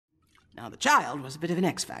Now, the child was a bit of an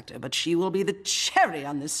X-factor, but she will be the cherry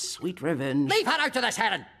on this sweet revenge. Leave her out of this,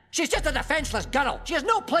 Heron. She's just a defenseless girl. She has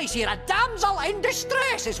no place here. A damsel in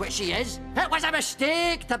distress is what she is. It was a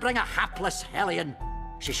mistake to bring a hapless hellion.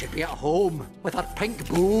 She should be at home with her pink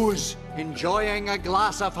bows, enjoying a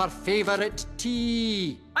glass of her favourite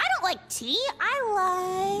tea. I don't like tea.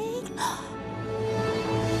 I like...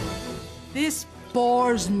 This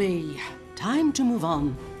bores me. Time to move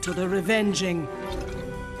on to the revenging.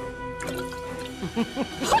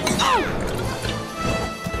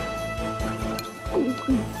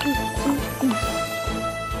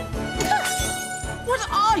 What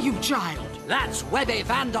are you, child? That's Webby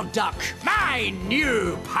Vanderduck, my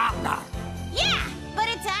new partner. Yeah, but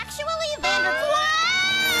it's actually Vander...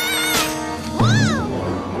 Whoa!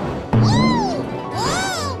 Whoa!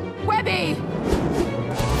 Whoa! Webby!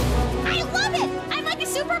 I love it! I'm like a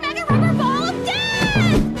super mega rubber ball of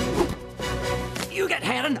death! You get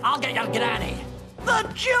Heron, I'll get your granny. The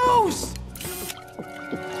juice!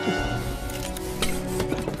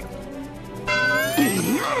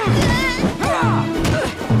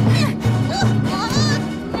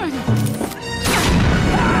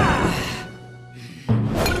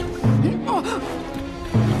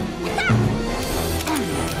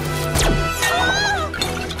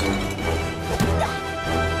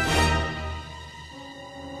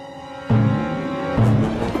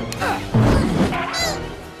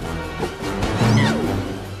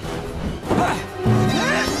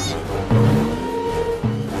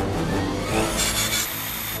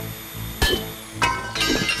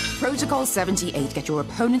 Protocol 78, get your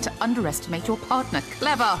opponent to underestimate your partner.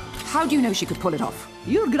 Clever. How do you know she could pull it off?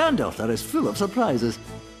 Your granddaughter is full of surprises.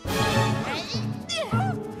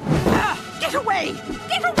 Get away!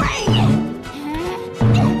 Get away!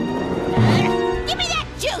 Give me that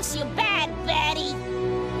juice, you bad baddie!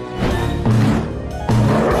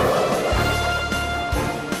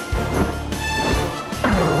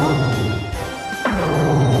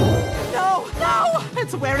 No! No!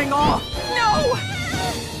 It's wearing off! No!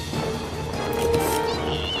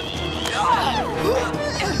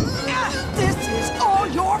 This is all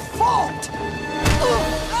your fault!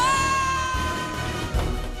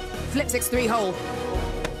 Flip 6-3 hole.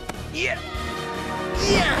 Yeah!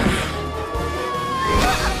 Yeah!